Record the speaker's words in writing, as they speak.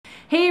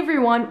Hey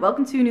everyone,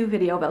 welcome to a new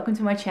video, welcome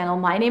to my channel.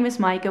 My name is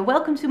Maaike,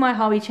 welcome to my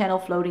hobby channel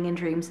Floating in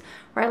Dreams,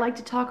 where I like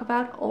to talk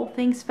about all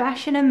things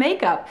fashion and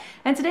makeup.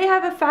 And today I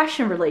have a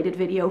fashion related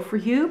video for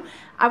you.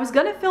 I was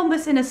gonna film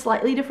this in a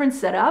slightly different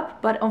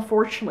setup, but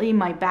unfortunately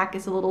my back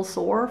is a little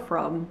sore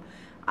from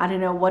I don't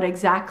know what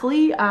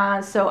exactly,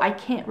 so I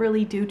can't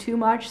really do too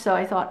much. So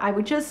I thought I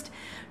would just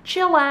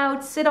chill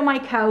out, sit on my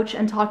couch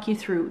and talk you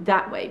through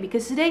that way,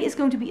 because today is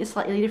going to be a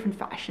slightly different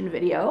fashion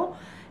video.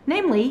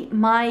 Namely,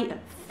 my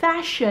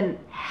fashion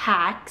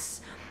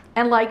hacks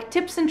and like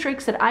tips and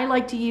tricks that I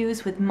like to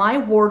use with my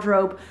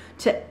wardrobe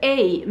to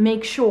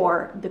make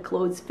sure the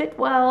clothes fit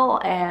well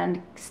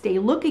and stay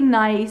looking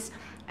nice,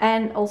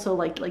 and also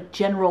like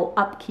general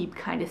upkeep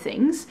kind of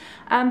things.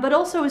 But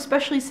also,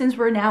 especially since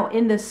we're now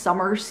in the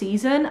summer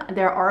season,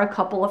 there are a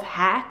couple of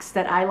hacks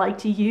that I like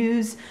to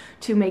use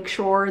to make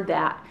sure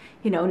that,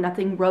 you know,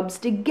 nothing rubs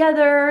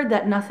together,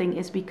 that nothing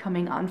is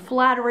becoming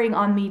unflattering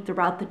on me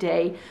throughout the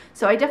day.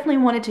 So I definitely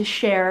wanted to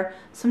share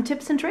some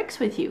tips and tricks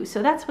with you.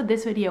 So that's what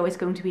this video is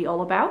going to be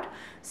all about.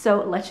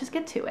 So let's just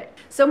get to it.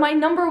 So my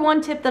number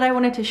one tip that I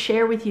wanted to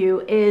share with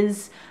you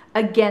is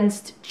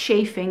against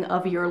chafing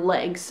of your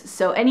legs.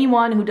 So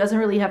anyone who doesn't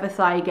really have a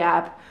thigh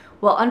gap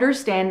will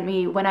understand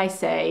me when I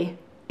say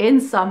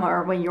in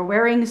summer, when you're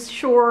wearing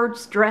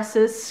shorts,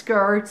 dresses,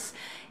 skirts,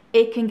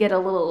 it can get a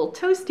little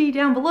toasty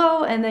down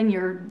below and then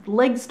your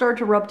legs start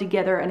to rub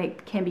together and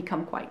it can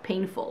become quite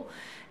painful.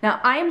 Now,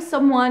 I am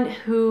someone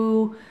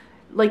who,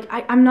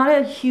 I'm not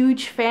a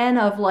huge fan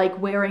of like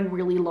wearing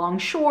really long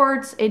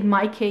shorts. In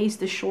my case,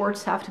 the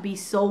shorts have to be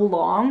so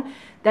long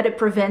that it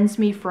prevents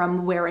me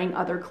from wearing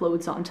other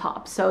clothes on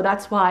top. So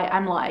that's why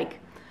I'm like,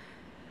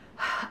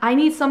 I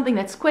need something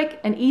that's quick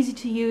and easy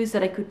to use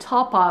that I could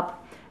top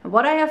up. And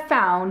what I have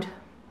found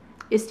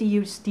is to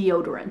use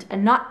deodorant,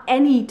 and not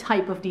any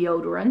type of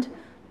deodorant.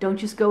 Don't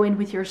just go in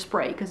with your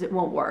spray because it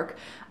won't work.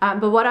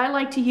 But what I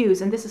like to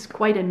use, and this is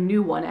quite a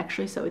new one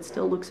actually, so it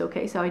still looks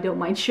okay, so I don't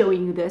mind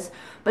showing you this,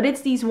 but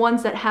it's these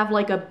ones that have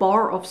like a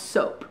bar of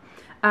soap.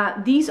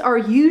 These are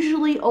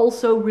usually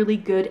also really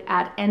good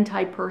at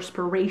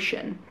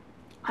anti-perspiration,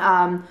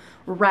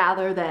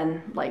 rather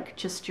than like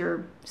just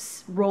your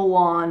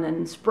roll-on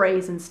and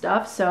sprays and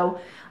stuff. So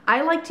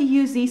I like to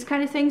use these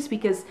kind of things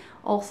because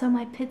also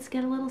my pits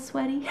get a little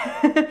sweaty.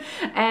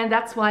 And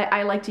that's why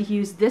I like to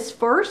use this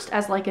first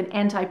as like an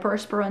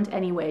antiperspirant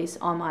anyways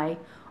on my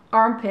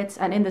armpits.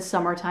 And in the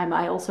summertime,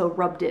 I also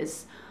rub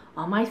this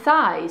on my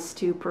thighs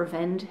to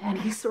prevent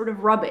any sort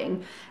of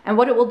rubbing. And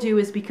what it will do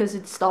is, because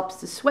it stops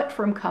the sweat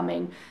from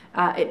coming,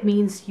 it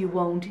means you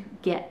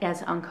won't get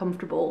as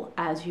uncomfortable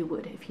as you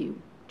would if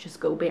you just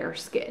go bare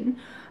skin.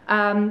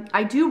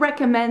 I do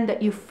recommend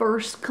that you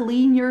first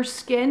clean your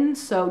skin,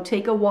 so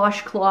take a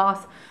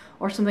washcloth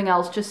or something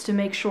else just to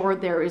make sure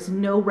there is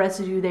no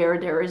residue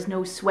there is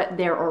no sweat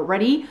there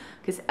already,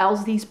 because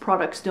else these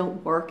products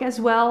don't work as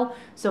well.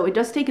 So it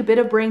does take a bit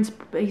of brain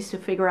space to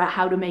figure out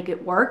how to make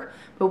it work,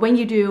 but when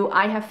you do,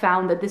 I have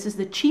found that this is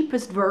the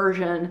cheapest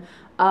version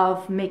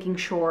of making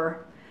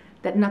sure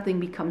that nothing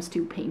becomes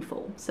too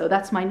painful. So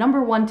that's my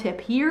number one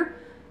tip here: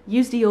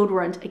 use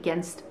deodorant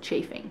against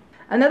chafing.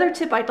 Another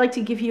tip I'd like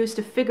to give you is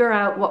to figure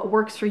out what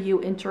works for you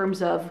in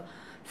terms of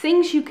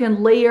things you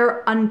can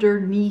layer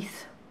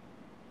underneath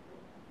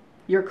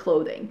your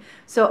clothing.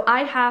 So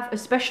I have a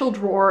special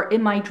drawer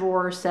in my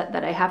drawer set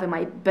that I have in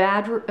my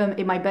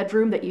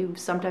bedroom that you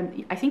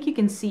sometimes, I think you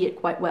can see it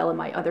quite well in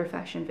my other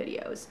fashion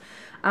videos.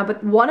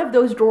 But one of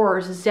those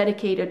drawers is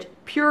dedicated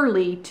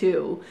purely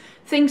to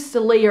things to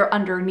layer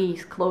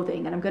underneath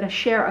clothing. And I'm going to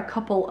share a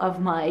couple of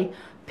my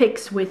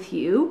picks with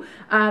you.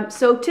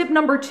 So tip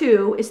number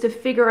 2 is to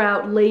figure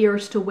out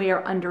layers to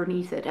wear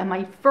underneath it. And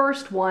my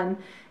first one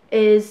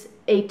is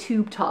a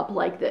tube top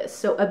like this.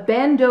 So a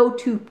bandeau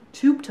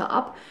tube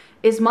top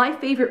is my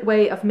favorite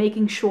way of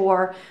making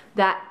sure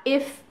that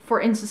if,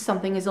 for instance,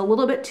 something is a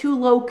little bit too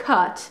low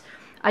cut,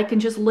 I can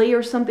just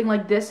layer something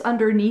like this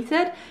underneath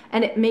it,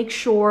 and it makes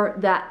sure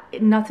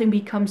that nothing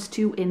becomes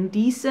too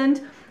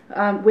indecent.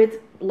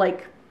 With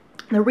like,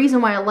 the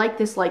reason why I like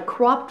this like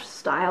cropped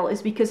style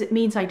is because it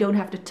means I don't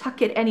have to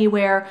tuck it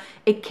anywhere.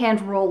 It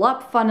can't roll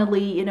up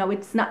funnily, you know,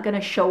 it's not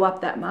gonna show up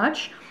that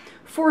much.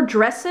 For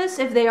dresses,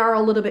 if they are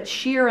a little bit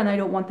sheer and I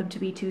don't want them to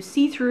be too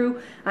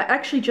see-through, I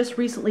actually just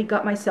recently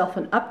got myself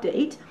an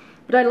update,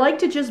 but I like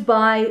to just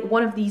buy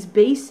one of these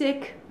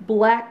basic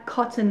black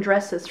cotton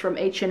dresses from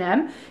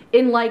H&M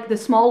in like the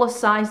smallest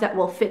size that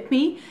will fit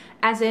me.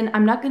 As in,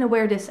 I'm not going to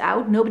wear this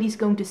out, nobody's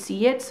going to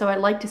see it, so I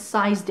like to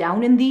size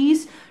down in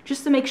these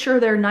just to make sure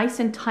they're nice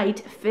and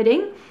tight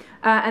fitting.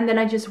 And then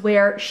I just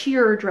wear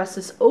sheer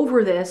dresses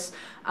over this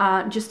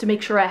just to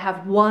make sure I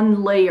have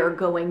one layer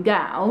going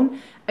down,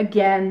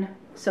 again,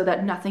 so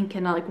that nothing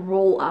can like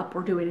roll up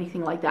or do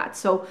anything like that.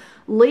 So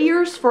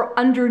layers for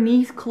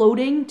underneath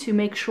clothing to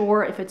make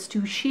sure if it's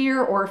too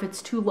sheer or if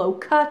it's too low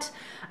cut,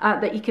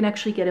 that you can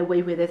actually get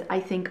away with it, I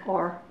think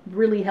are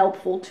really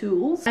helpful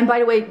tools. And by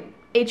the way,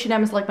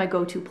 H&M is like my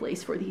go-to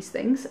place for these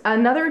things.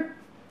 Another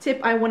tip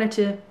I wanted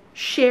to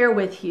share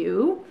with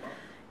you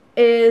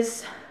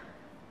is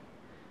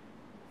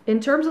in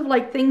terms of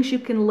like things you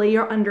can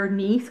layer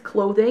underneath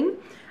clothing,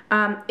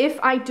 if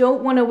I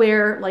don't want to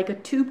wear like a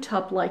tube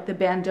top like the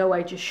bandeau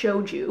I just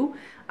showed you,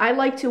 I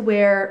like to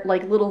wear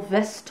like little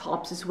vest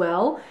tops as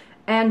well.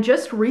 And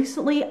just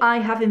recently I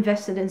have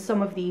invested in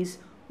some of these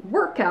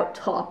workout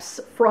tops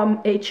from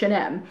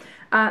H&M.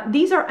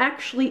 These are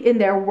actually in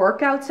their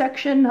workout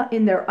section, not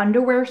in their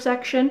underwear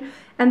section,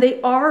 and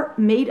they are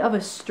made of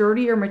a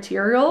sturdier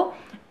material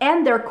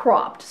and they're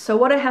cropped. So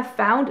what I have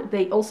found,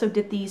 they also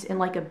did these in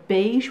like a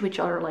beige, which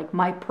are like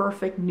my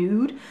perfect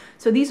nude.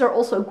 So these are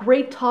also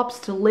great tops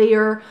to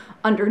layer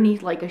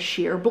underneath like a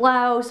sheer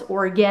blouse,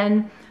 or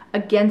again,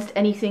 against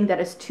anything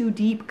that is too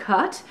deep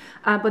cut.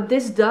 But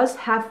this does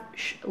have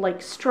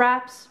like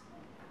straps,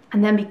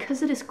 and then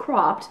because it is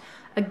cropped,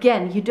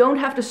 again, you don't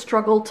have to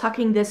struggle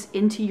tucking this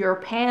into your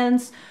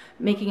pants,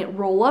 making it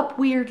roll up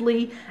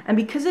weirdly. And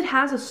because it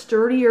has a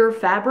sturdier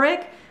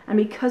fabric, and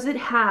because it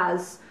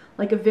has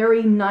like a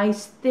very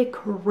nice thick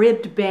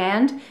ribbed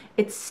band,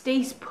 it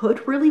stays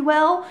put really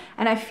well,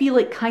 and I feel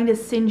it kind of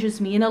singes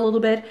me in a little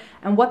bit.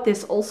 And what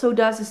this also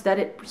does is that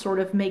it sort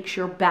of makes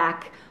your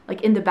back,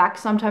 like in the back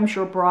sometimes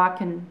your bra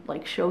can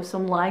like show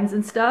some lines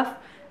and stuff.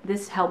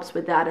 This helps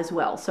with that as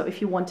well. So if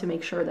you want to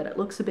make sure that it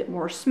looks a bit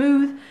more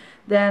smooth,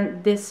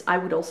 then this I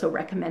would also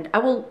recommend. I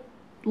will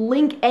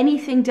link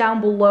anything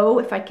down below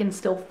if I can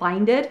still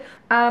find it.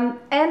 And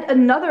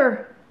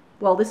another,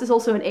 well, this is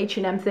also an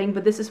H&M thing,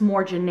 but this is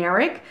more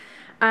generic.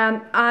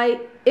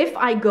 If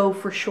I go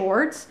for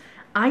shorts,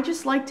 I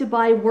just like to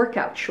buy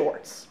workout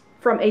shorts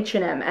from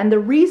H&M. And the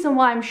reason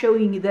why I'm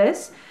showing you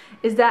this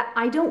is that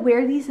I don't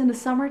wear these in the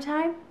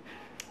summertime.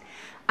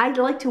 I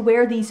like to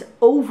wear these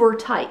over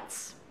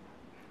tights.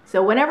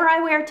 So whenever I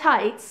wear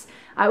tights,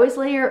 I always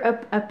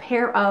layer a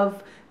pair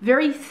of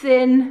very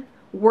thin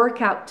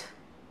workout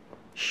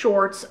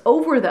shorts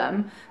over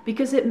them,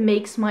 because it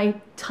makes my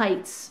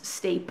tights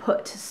stay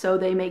put. So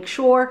they make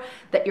sure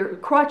that your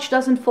crotch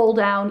doesn't fall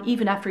down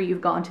even after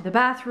you've gone to the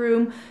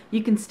bathroom.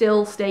 You can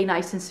still stay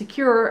nice and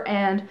secure,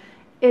 and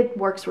it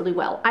works really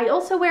well. I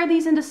also wear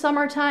these in the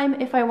summertime.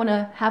 If I want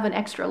to have an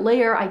extra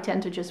layer, I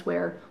tend to just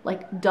wear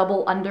like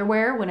double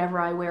underwear whenever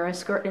I wear a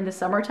skirt in the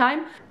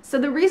summertime. So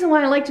the reason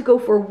why I like to go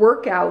for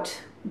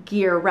workout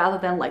gear rather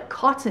than like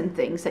cotton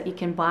things that you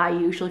can buy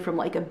usually from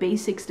like a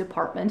basics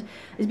department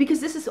is because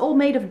this is all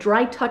made of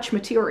dry touch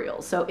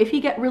material. So if you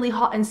get really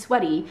hot and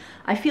sweaty,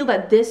 I feel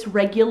that this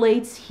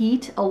regulates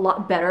heat a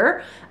lot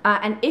better.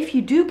 And if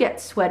you do get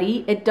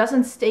sweaty, it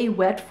doesn't stay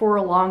wet for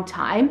a long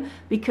time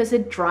because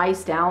it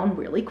dries down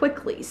really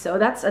quickly. So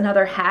that's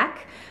another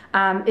hack.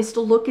 Is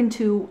to look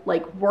into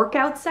like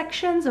workout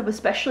sections of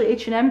especially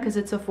H&M, because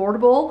it's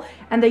affordable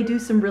and they do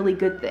some really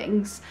good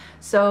things.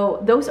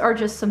 So those are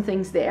just some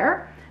things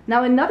there.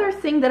 Now another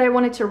thing that I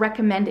wanted to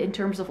recommend in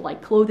terms of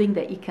like clothing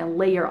that you can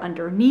layer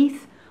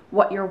underneath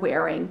what you're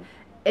wearing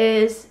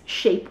is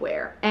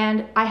shapewear.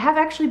 And I have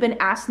actually been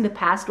asked in the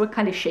past what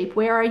kind of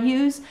shapewear I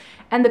use,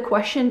 and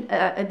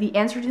the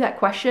answer to that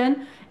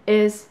question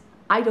is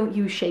I don't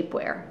use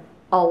shapewear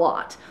a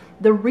lot.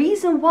 The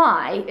reason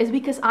why is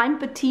because I'm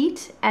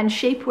petite, and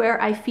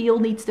shapewear I feel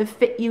needs to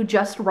fit you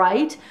just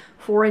right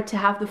for it to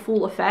have the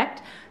full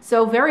effect.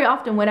 So very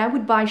often when I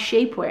would buy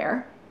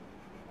shapewear,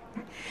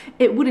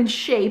 it wouldn't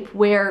shape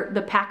where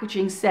the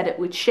packaging said it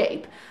would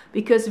shape,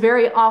 because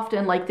very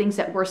often like things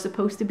that were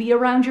supposed to be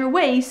around your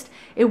waist,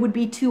 it would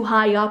be too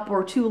high up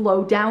or too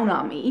low down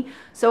on me.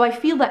 So I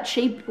feel that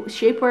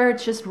shapewear,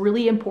 it's just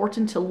really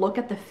important to look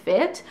at the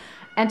fit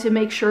and to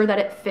make sure that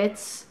it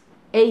fits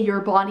A, your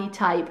body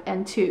type,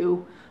 and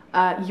 2,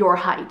 your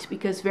height,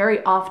 because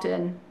very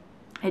often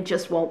it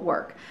just won't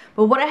work.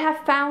 But what I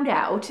have found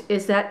out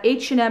is that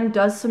H&M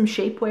does some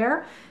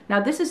shapewear. Now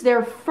this is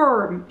their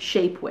firm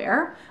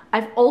shapewear.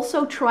 I've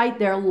also tried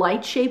their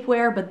light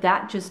shapewear, but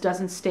that just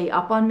doesn't stay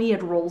up on me.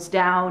 It rolls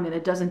down and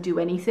it doesn't do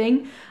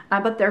anything.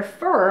 But their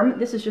firm,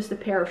 this is just a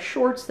pair of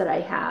shorts that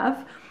I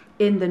have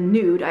in the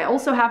nude. I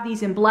also have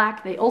these in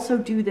black. They also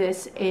do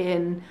this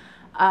in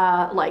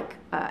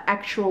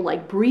actual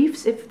like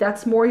briefs, if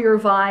that's more your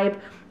vibe.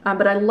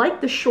 But I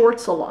like the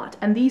shorts a lot,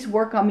 and these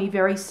work on me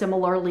very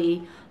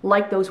similarly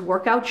like those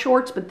workout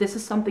shorts, but this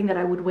is something that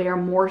I would wear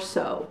more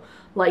so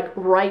like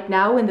right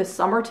now in the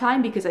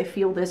summertime, because I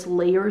feel this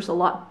layers a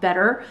lot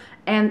better,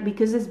 and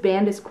because this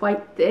band is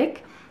quite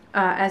thick,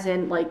 as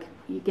in like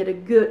you get a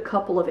good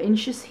couple of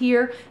inches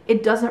here,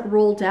 it doesn't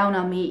roll down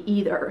on me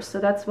either. So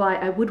that's why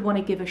I would want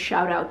to give a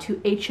shout out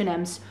to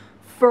H&M's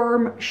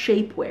firm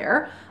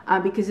shapewear,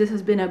 because this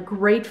has been a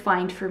great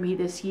find for me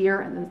this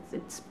year, and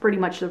it's pretty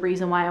much the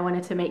reason why I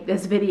wanted to make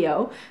this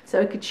video, so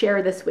I could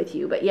share this with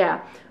you. But yeah,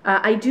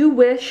 I do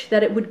wish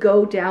that it would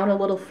go down a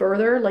little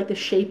further, like the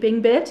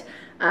shaping bit,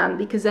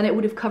 because then it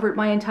would have covered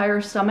my entire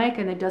stomach,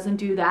 and it doesn't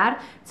do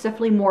that. It's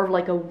definitely more of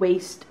like a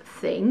waist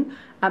thing.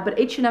 But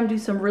H&M do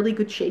some really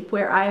good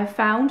shapewear I have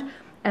found,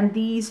 and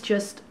these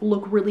just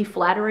look really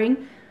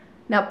flattering.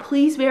 Now,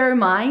 please bear in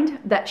mind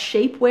that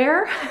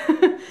shapewear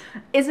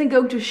isn't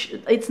going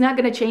to, it's not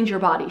going to change your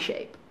body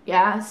shape.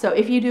 Yeah. So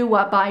if you do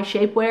buy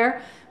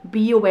shapewear,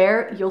 be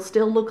aware you'll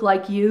still look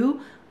like you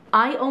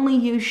I only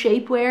use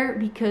shapewear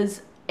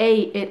because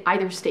it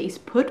either stays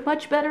put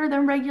much better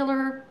than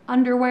regular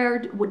underwear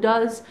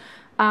does,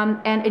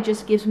 and it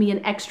just gives me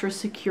an extra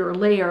secure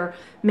layer,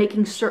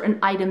 making certain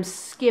items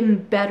skim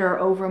better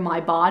over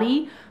my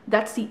body.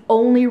 That's the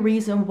only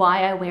reason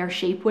why I wear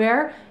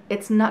shapewear.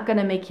 It's not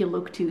gonna make you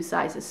look 2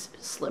 sizes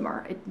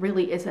slimmer. It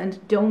really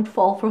isn't. Don't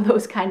fall for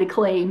those kind of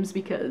claims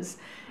because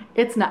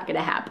it's not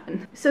gonna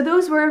happen. So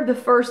those were the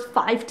first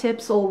 5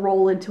 tips all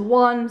roll into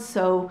one.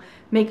 So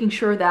making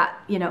sure that,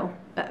 you know,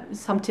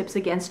 some tips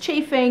against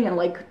chafing and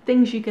like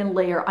things you can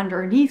layer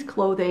underneath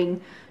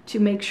clothing to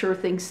make sure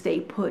things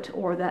stay put,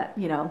 or that,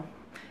 you know,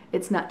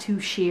 it's not too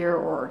sheer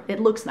or it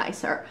looks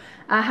nicer.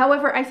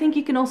 However, I think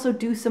you can also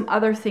do some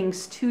other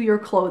things to your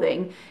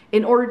clothing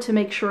in order to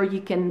make sure you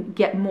can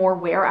get more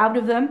wear out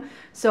of them.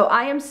 So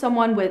I am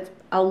someone with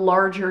a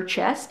larger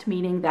chest,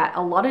 meaning that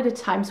a lot of the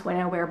times when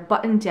I wear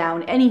button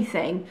down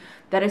anything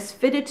that is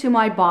fitted to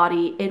my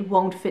body, it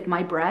won't fit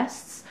my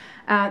breasts,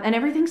 and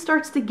everything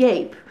starts to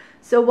gape.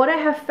 So what I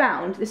have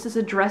found, this is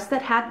a dress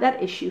that had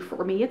that issue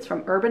for me. It's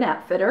from Urban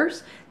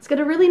Outfitters. It's got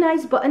a really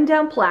nice button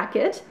down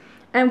placket.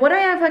 And what I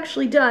have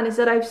actually done is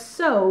that I've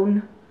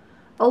sewn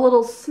a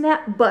little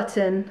snap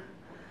button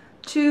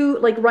to,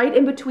 like, right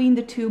in between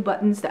the 2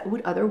 buttons that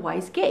would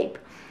otherwise gape.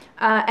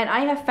 And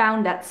I have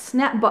found that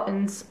snap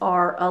buttons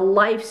are a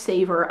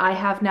lifesaver. I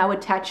have now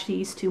attached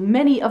these to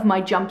many of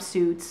my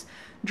jumpsuits,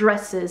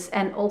 dresses,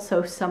 and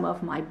also some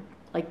of my,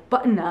 like,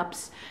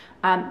 button-ups.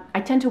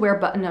 I tend to wear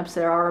button-ups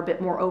that are a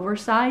bit more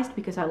oversized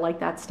because I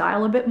like that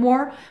style a bit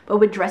more. But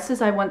with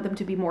dresses, I want them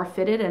to be more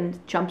fitted,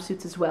 and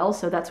jumpsuits as well.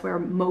 So that's where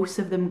most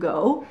of them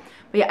go.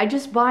 But yeah, I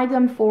just buy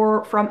them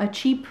from a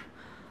cheap,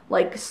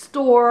 like,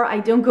 store. I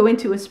don't go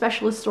into a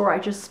specialist store. I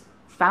just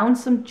found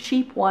some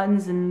cheap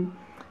ones and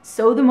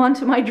sew them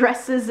onto my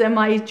dresses and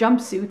my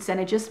jumpsuits, and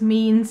it just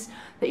means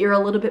that you're a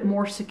little bit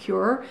more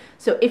secure.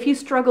 So if you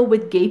struggle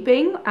with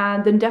gaping,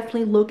 then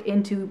definitely look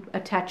into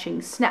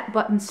attaching snap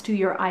buttons to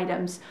your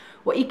items.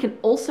 What you can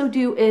also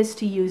do is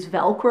to use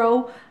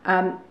Velcro,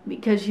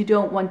 because you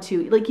don't want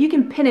to, like, you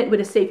can pin it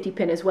with a safety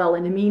pin as well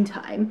in the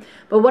meantime.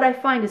 But what I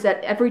find is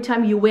that every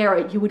time you wear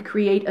it, you would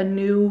create a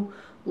new,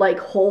 like,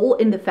 hole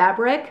in the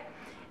fabric.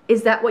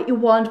 Is that what you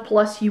want?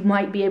 Plus you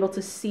might be able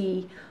to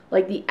see,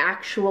 like, the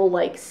actual,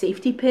 like,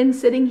 safety pin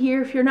sitting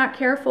here if you're not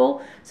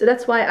careful. So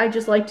that's why I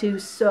just like to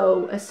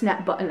sew a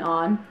snap button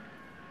on,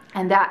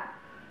 and that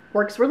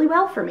works really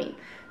well for me.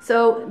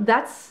 So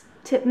that's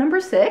tip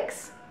number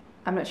 6.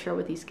 I'm not sure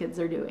what these kids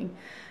are doing.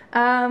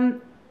 And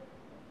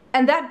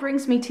that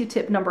brings me to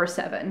tip number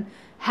 7,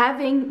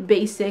 having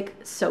basic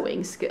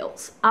sewing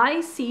skills. I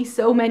see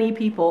so many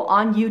people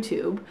on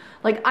YouTube,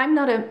 like, I'm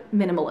not a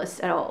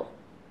minimalist at all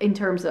in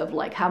terms of,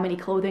 like, how many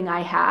clothing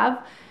I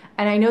have.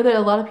 And I know that a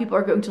lot of people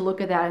are going to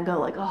look at that and go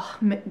like, oh,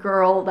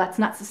 girl, that's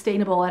not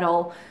sustainable at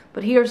all.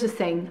 But here's the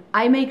thing.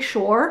 I make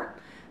sure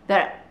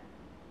that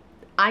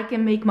I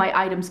can make my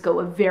items go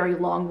a very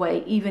long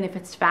way, even if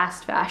it's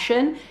fast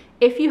fashion.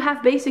 If you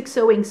have basic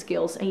sewing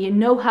skills and you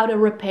know how to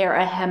repair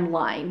a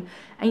hemline,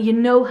 and you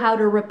know how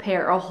to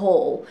repair a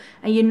hole,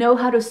 and you know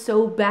how to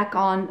sew back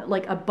on,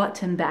 like, a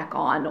button back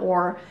on,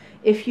 or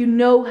if you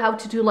know how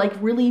to do, like,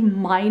 really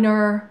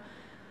minor,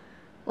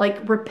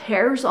 like,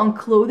 repairs on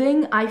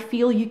clothing, I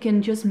feel you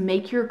can just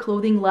make your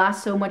clothing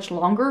last so much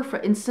longer. For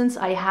instance,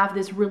 I have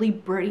this really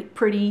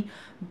pretty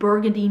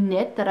burgundy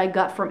knit that I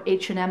got from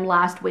H&M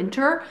last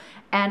winter,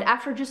 and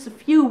after just a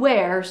few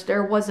wears,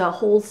 there was a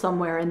hole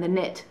somewhere in the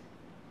knit.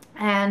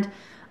 And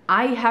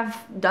I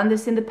have done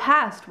this in the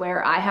past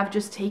where I have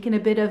just taken a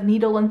bit of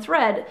needle and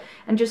thread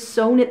and just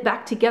sewn it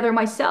back together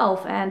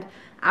myself, and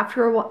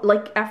after a while,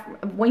 like,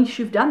 once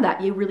you've done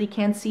that, you really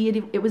can't see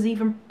it was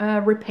even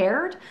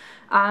repaired.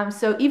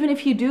 So even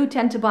if you do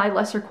tend to buy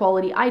lesser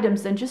quality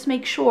items, then just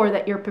make sure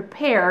that you're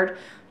prepared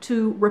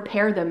to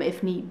repair them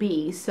if need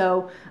be.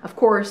 So of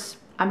course,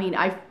 I mean,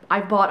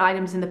 I've bought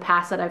items in the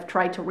past that I've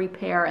tried to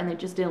repair and it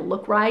just didn't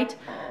look right.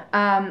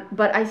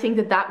 But I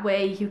think that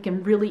way you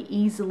can really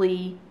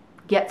easily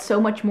get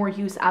so much more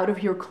use out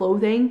of your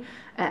clothing,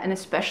 and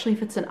especially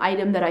if it's an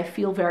item that I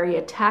feel very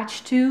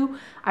attached to,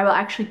 I will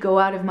actually go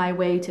out of my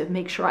way to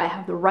make sure I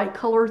have the right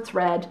color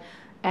thread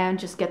and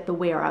just get the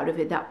wear out of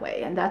it that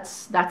way. And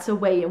that's a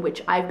way in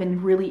which I've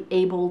been really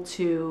able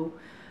to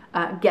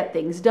get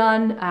things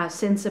done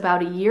since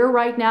about a year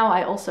right now.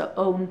 I also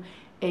own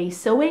a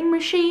sewing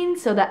machine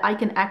so that I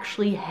can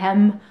actually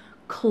hem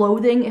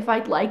clothing if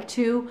I'd like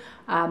to.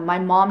 My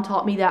mom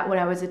taught me that when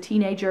I was a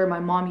teenager. My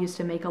mom used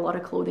to make a lot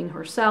of clothing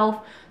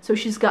herself, so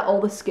she's got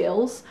all the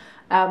skills.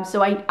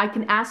 So I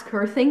can ask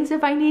her things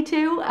if I need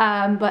to,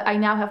 but I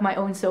now have my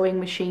own sewing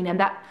machine, and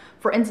that,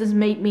 for instance,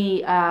 made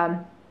me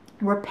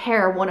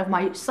repair one of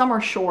my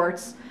summer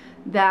shorts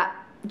that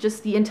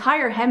just the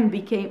entire hem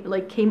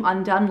came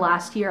undone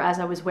last year as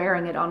I was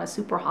wearing it on a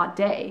super hot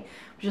day,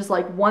 just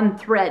like one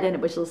thread, and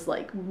it was just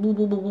like blah,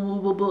 blah, blah, blah,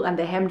 blah, blah, and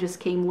the hem just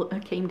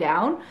came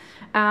down,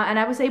 and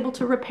I was able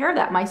to repair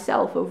that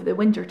myself over the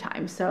winter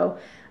time. So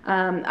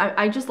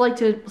I just like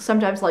to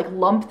sometimes like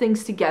lump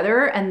things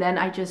together, and then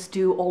I just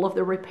do all of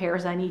the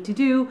repairs I need to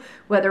do,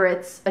 whether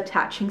it's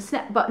attaching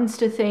snap buttons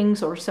to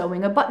things or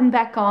sewing a button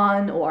back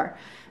on, or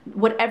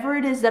whatever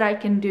it is that I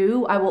can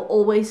do. I will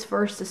always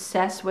first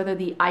assess whether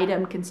the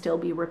item can still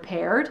be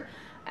repaired,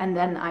 and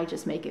then I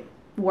just make it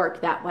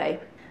work that way.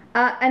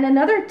 And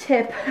another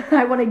tip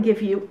I want to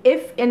give you,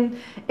 if in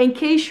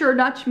case you're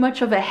not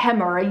much of a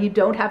hemmer and you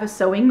don't have a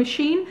sewing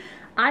machine,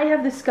 I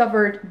have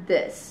discovered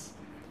this.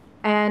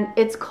 And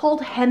it's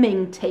called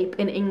hemming tape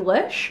in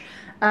English.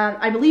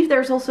 I believe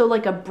there's also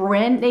like a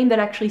brand name that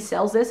actually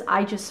sells this.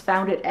 I just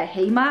found it at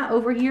Hema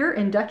over here.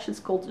 In Dutch it's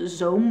called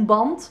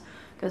zoomband,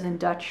 because in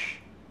Dutch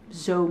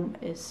zoom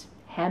is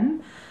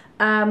hem.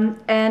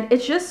 And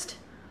it's just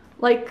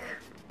like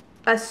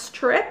a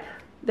strip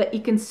that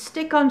you can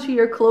stick onto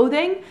your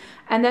clothing,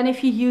 and then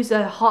if you use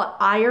a hot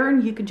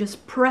iron you can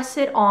just press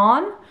it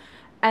on,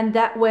 and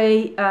that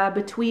way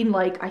between,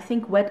 like, I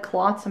think wet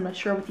cloths, I'm not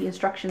sure what the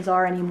instructions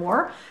are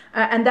anymore,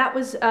 and that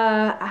was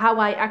how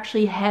I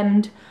actually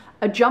hemmed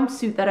a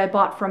jumpsuit that I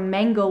bought from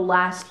Mango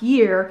last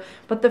year.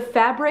 But the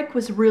fabric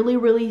was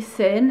really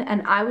thin,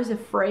 and I was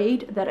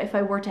afraid that if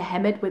I were to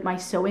hem it with my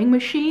sewing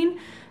machine,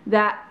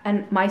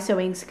 and my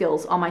sewing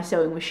skills on my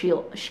sewing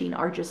machine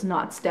are just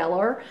not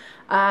stellar,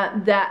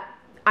 that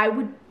I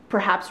would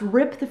perhaps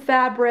rip the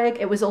fabric.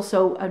 It was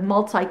also a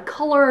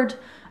multicolored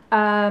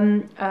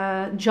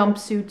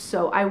jumpsuit,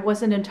 so I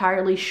wasn't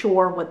entirely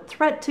sure what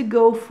thread to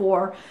go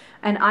for,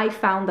 and I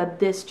found that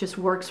this just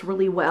works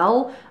really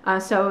well.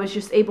 So I was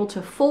just able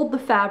to fold the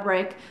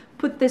fabric,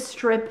 put this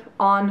strip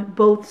on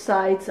both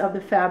sides of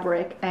the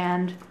fabric,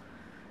 and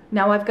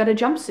now I've got a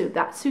jumpsuit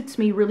that suits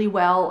me really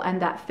well and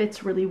that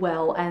fits really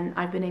well, and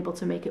I've been able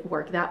to make it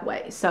work that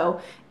way. So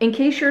in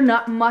case you're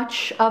not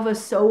much of a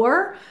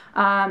sewer,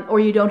 or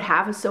you don't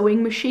have a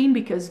sewing machine,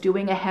 because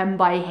doing a hem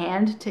by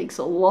hand takes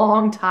a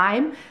long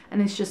time and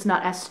it's just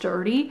not as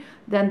sturdy,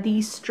 then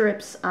these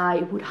strips I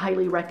would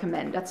highly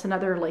recommend. That's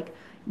another like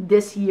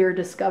this year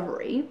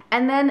discovery.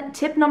 And then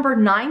tip number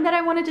 9 that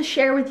I wanted to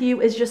share with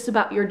you is just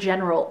about your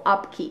general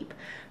upkeep.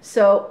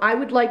 So I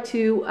would like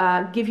to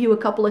give you a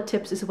couple of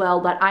tips as well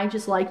that I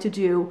just like to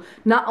do,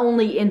 not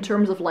only in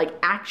terms of like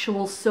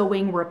actual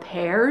sewing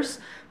repairs,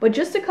 but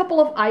just a couple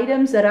of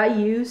items that I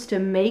use to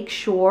make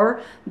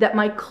sure that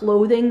my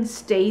clothing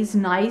stays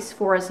nice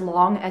for as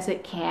long as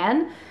it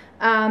can.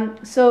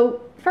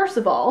 So first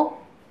of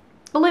all,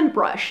 a lint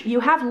brush. You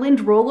have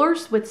lint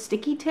rollers with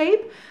sticky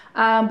tape,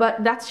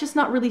 but that's just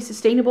not really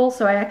sustainable,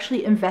 so I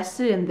actually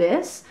invested in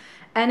this.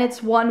 And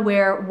it's one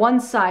where one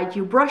side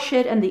you brush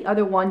it and the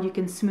other one you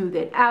can smooth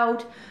it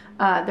out.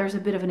 There's a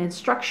bit of an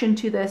instruction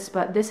to this,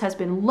 but this has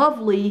been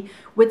lovely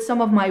with some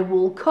of my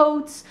wool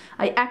coats.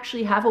 I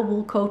actually have a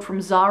wool coat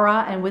from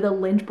Zara, and with a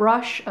lint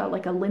brush,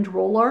 like a lint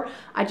roller,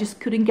 I just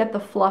couldn't get the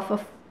fluff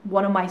of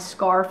one of my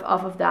scarf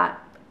off of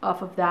that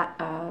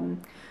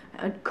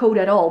coat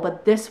at all,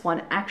 but this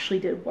one actually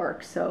did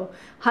work. So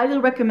highly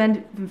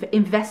recommend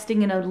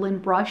investing in a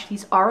lint brush.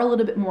 These are a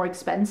little bit more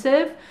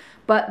expensive,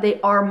 but they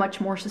are much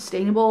more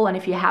sustainable, and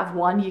if you have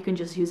one, you can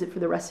just use it for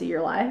the rest of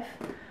your life.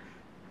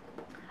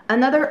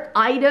 Another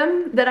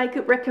item that I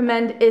could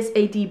recommend is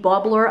a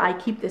debobbler. I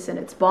keep this in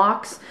its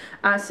box.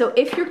 So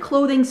if your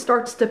clothing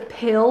starts to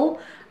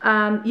pill,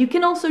 you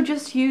can also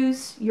just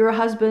use your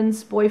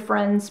husband's,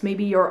 boyfriend's,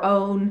 maybe your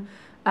own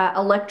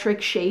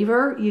electric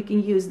shaver. You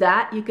can use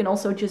that. You can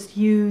also just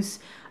use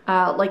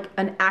like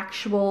an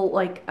actual,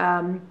 like,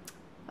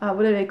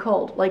 what are they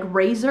called? Like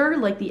razor,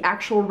 like the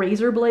actual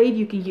razor blade.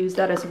 You can use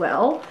that as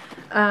well.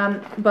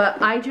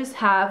 But I just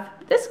have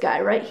this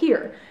guy right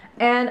here.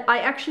 And I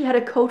actually had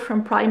a coat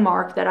from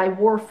Primark that I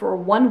wore for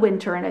one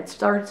winter, and it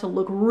started to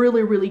look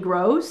really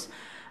gross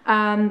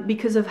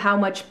because of how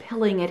much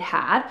pilling it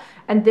had.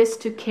 And this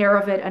took care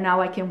of it, and now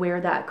I can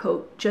wear that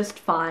coat just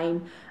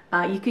fine.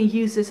 You can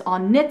use this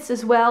on knits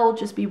as well.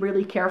 Just be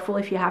really careful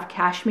if you have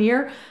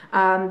cashmere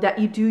that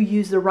you do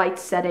use the right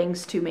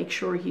settings to make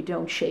sure you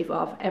don't shave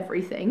off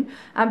everything.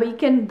 But you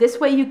can, this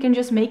way you can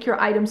just make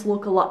your items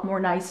look a lot more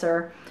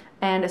nicer.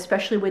 And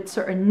especially with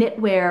certain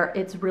knitwear,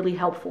 it's really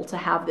helpful to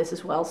have this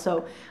as well.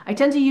 So I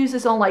tend to use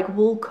this on like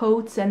wool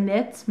coats and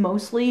knits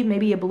mostly,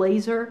 maybe a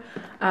blazer,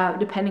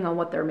 depending on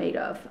what they're made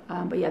of.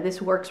 But yeah,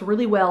 this works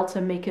really well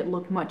to make it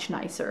look much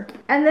nicer.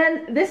 And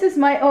then this is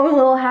my own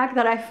little hack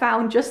that I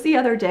found just the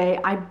other day.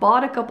 I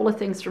bought a couple of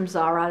things from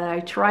Zara that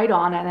I tried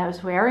on, and I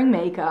was wearing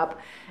makeup,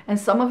 and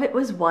some of it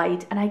was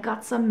white, and I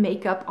got some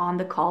makeup on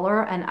the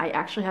collar, and I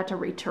actually had to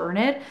return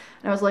it.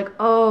 And I was like,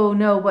 oh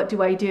no, what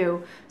do I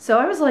do? So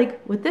I was like,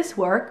 would this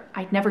work?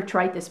 I'd never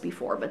tried this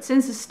before, but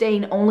since the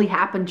stain only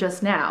happened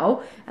just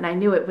now, and I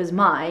knew it was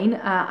mine,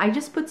 I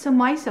just put some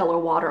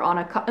micellar water on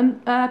a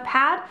cotton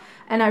pad,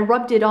 and I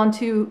rubbed it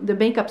onto the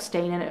makeup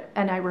stain,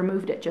 and I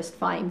removed it just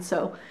fine.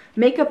 So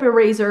makeup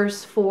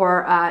erasers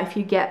for if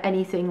you get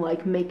anything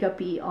like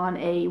makeup-y on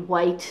a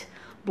white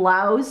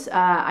blouse,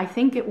 I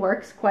think it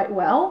works quite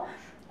well.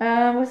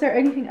 Was there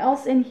anything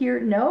else in here?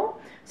 No.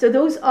 So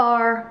those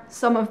are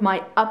some of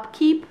my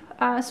upkeep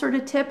sort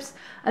of tips.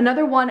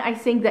 Another one I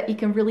think that you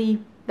can really,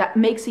 that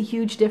makes a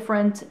huge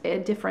difference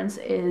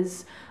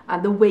is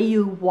the way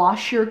you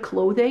wash your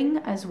clothing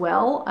as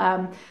well.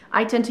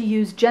 I tend to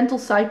use gentle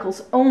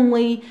cycles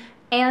only,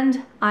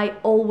 and I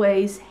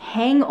always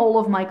hang all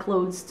of my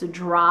clothes to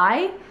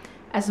dry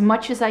as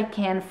much as I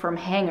can from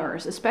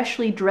hangers,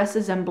 especially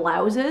dresses and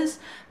blouses,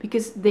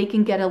 because they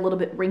can get a little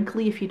bit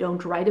wrinkly if you don't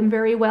dry them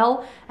very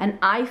well. And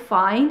I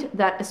find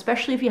that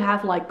especially if you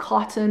have like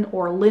cotton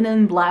or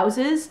linen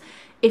blouses,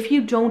 if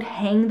you don't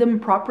hang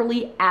them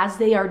properly as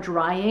they are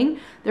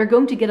drying, they're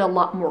going to get a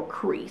lot more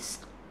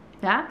creased.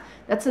 Yeah,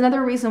 that's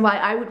another reason why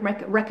I would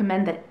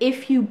recommend that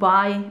if you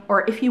buy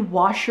or if you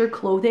wash your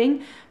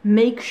clothing,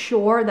 make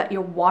sure that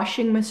your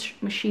washing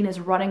machine is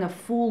running a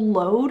full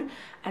load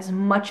as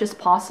much as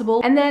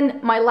possible. And then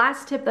my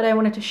last tip that I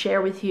wanted to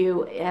share with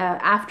you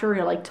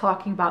after like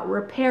talking about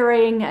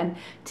repairing and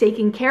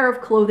taking care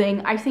of clothing,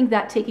 I think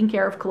that taking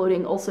care of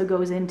clothing also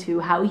goes into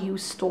how you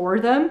store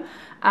them.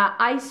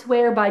 I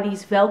swear by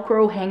these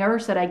Velcro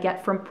hangers that I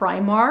get from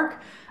Primark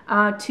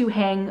to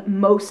hang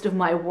most of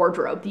my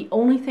wardrobe. The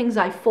only things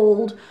I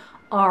fold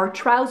are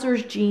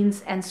trousers,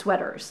 jeans, and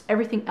sweaters.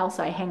 Everything else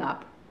I hang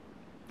up.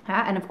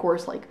 And of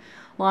course, like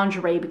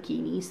lingerie,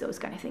 bikinis, those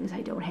kind of things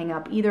I don't hang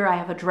up either. I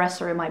have a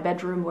dresser in my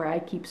bedroom where I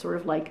keep sort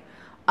of like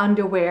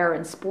underwear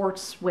and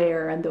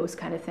sportswear and those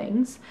kind of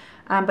things.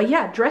 But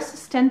yeah,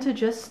 dresses tend to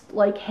just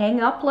like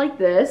hang up like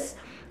this.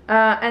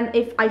 And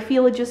if I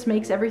feel it just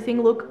makes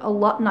everything look a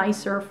lot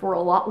nicer for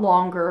a lot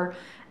longer,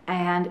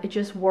 and it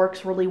just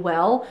works really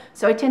well.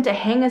 So I tend to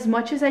hang as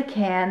much as I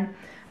can.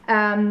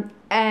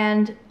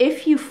 And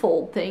if you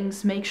fold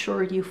things, make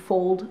sure you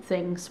fold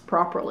things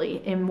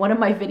properly. In one of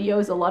my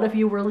videos, a lot of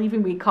you were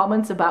leaving me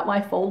comments about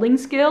my folding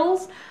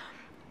skills.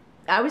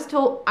 I was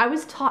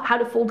taught how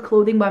to fold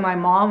clothing by my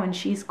mom, and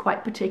she's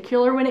quite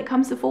particular when it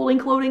comes to folding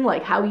clothing,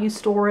 like how you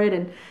store it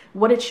and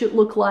what it should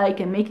look like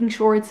and making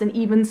sure it's an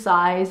even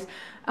size.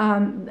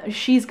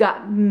 She's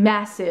got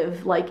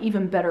massive, like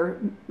even better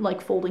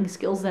like folding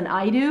skills than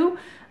I do.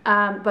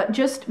 But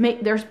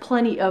there's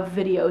plenty of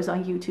videos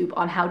on YouTube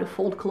on how to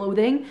fold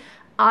clothing.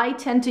 I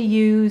tend to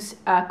use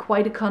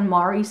quite a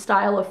KonMari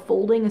style of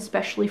folding,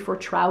 especially for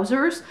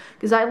trousers,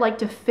 because I like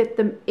to fit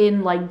them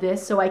in like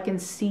this so I can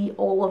see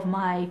all of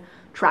my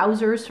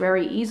trousers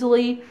very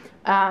easily.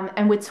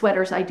 And with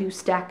sweaters, I do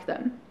stack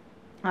them.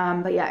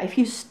 But yeah, if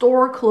you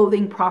store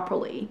clothing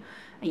properly,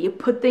 and you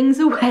put things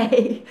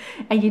away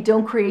and you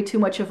don't create too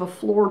much of a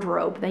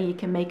wardrobe, then you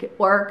can make it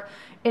work.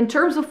 In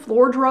terms of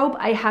wardrobe,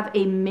 I have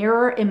a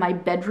mirror in my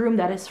bedroom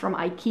that is from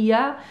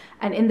IKEA,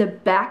 and in the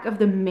back of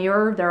the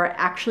mirror there are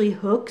actually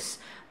hooks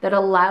that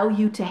allow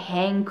you to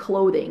hang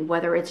clothing,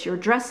 whether it's your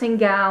dressing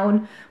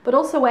gown, but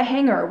also a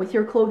hanger with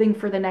your clothing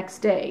for the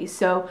next day.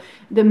 So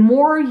the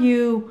more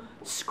you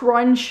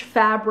scrunch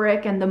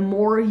fabric and the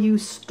more you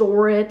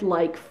store it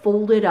like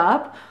folded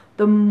up,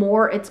 the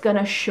more it's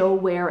gonna show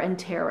wear and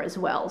tear as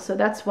well. So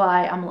that's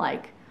why I'm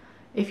like,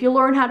 if you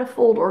learn how to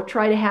fold or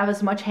try to have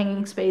as much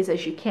hanging space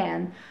as you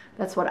can,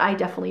 that's what I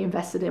definitely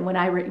invested in when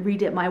I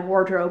redid my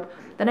wardrobe,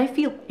 then I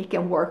feel it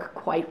can work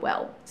quite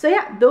well. So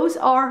yeah, those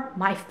are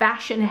my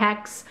fashion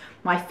hacks,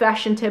 my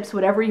fashion tips,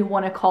 whatever you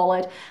want to call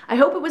it. I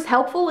hope it was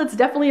helpful. It's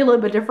definitely a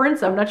little bit different,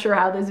 so I'm not sure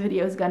how this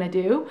video is gonna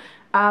do.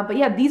 But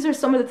yeah, these are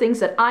some of the things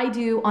that I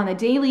do on a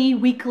daily,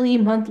 weekly,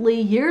 monthly,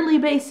 yearly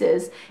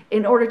basis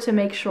in order to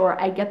make sure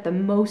I get the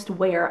most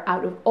wear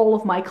out of all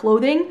of my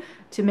clothing,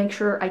 to make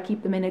sure I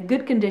keep them in a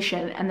good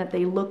condition and that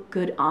they look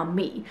good on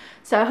me.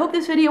 So I hope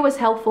this video was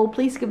helpful.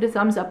 Please give it a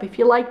thumbs up if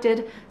you liked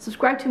it.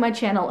 Subscribe to my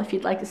channel if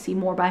you'd like to see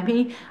more by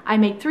me. I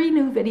make 3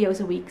 new videos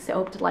a week, so I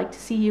hope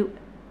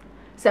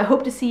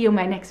to see you in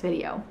my next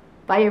video.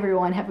 Bye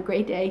everyone, have a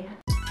great day.